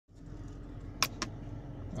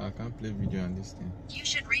I can't play video on this thing. You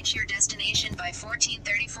should reach your destination by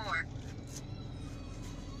 1434.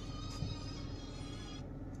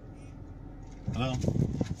 Hello?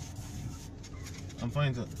 I'm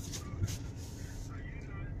fine, sir.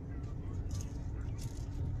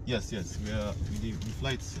 Yes. The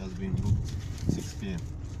flight has been booked 6 p.m.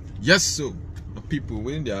 Yes, so the people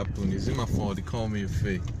when they happen, it's in my phone, they call me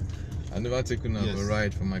fake. I never taken a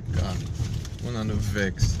ride for my car. When I no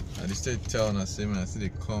vex, I just tell and I say, man, I see they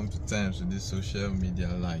come to times with this social media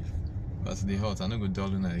life. That's the hot, I no go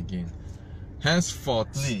dull on again.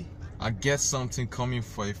 Henceforth, I get something coming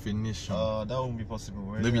for a finish. That won't be possible.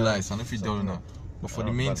 Maybe lies, I don't feel dull now. But for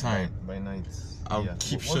the meantime, by night, I'll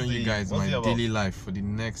keep showing you guys my daily life for the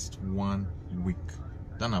next 1 week.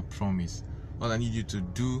 Then I promise. All I need you to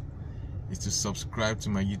do is to subscribe to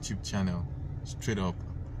my YouTube channel. Straight up.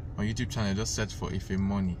 My YouTube channel, just search for Efe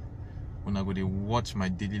Money. When I go to watch my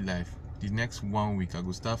daily life, the next 1 week, I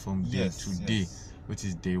go start from day to day, which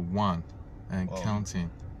is day 1, and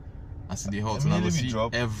counting. As the hot, and I will see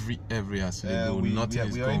every as they go. Nothing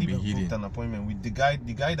is going to be hidden. Booked an appointment with the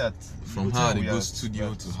guy that from how they go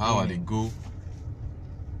studio to how they go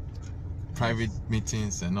private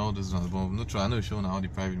meetings and all those ones. But I know showing all the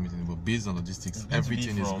private meetings, but based on logistics,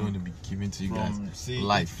 everything is going to be given to you guys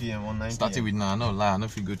live. Starting with now, I know lie. I know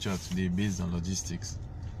if you go church today based on logistics.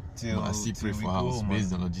 But I still pray for house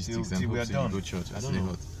based on logistics and hope so you go church. I say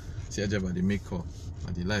hot. See Ajaba they make call,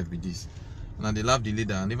 and the life be this. Now they love the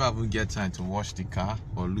leader. I never even get time to wash the car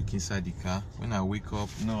or look inside the car. When I wake up,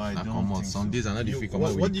 I come out. Some days I know the come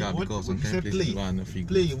out with the car because some kind of places I no feel.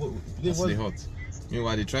 That's the hot.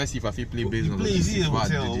 Meanwhile, they try to see if I feel play based on logistics. Why I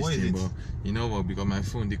do this thing, but you know what? Because my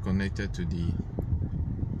phone they connected to the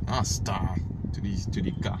to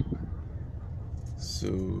the car. So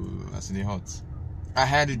that's the hot. I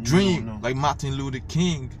had a dream like Martin Luther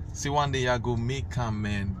King. Say one day I go make a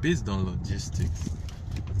man based on logistics.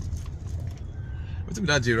 What's up with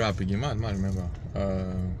that J-rap again? Man, remember.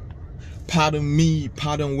 Pardon me,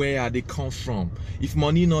 pardon where they come from. If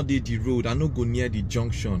money not dey the road, I no go near the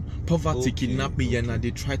junction. Poverty kidnap me and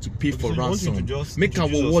they try to pay for ransom. Make our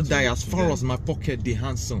war die as far as my pocket they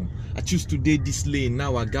handsome. I choose to date this lane,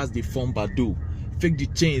 now I gas the form bado. Fake the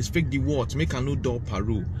chains, fake the watch, make I no door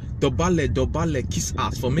paro. Dobale, kiss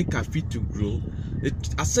ass for make I fit to grow.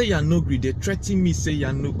 I say ya no greed, they threaten me, say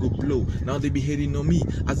ya no go blow. Now they be hating on me,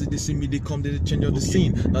 as they see me, they come, they change all the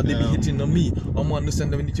scene. Now they be hitting on me. I'm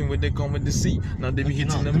understand anything when they come with the sea. Now they be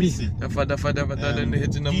hitting on me. Father, then they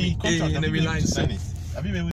hitting on me. Hey, and they be lying.